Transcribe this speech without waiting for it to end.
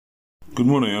Good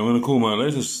morning. I'm going to call my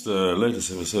latest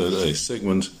episode a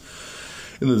segment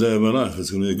in the day of my life.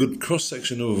 It's going to be a good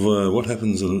cross-section of what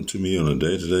happens to me on a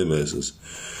day-to-day basis.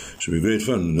 Should be great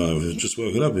fun. I've just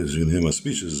woken up, as you can hear my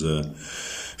speech is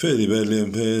fairly badly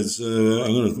impaired, so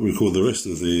I'm going to record the rest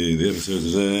of the episode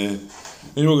today. And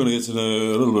you're going to get to know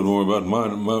a little bit more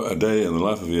about a day in the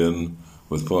life of Ian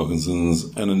with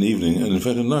Parkinson's, and an evening, and in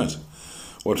fact a night.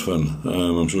 What fun.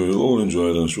 I'm sure you'll all enjoy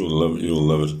it. I'm sure you'll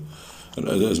love it. And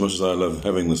as much as I love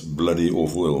having this bloody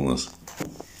awful illness.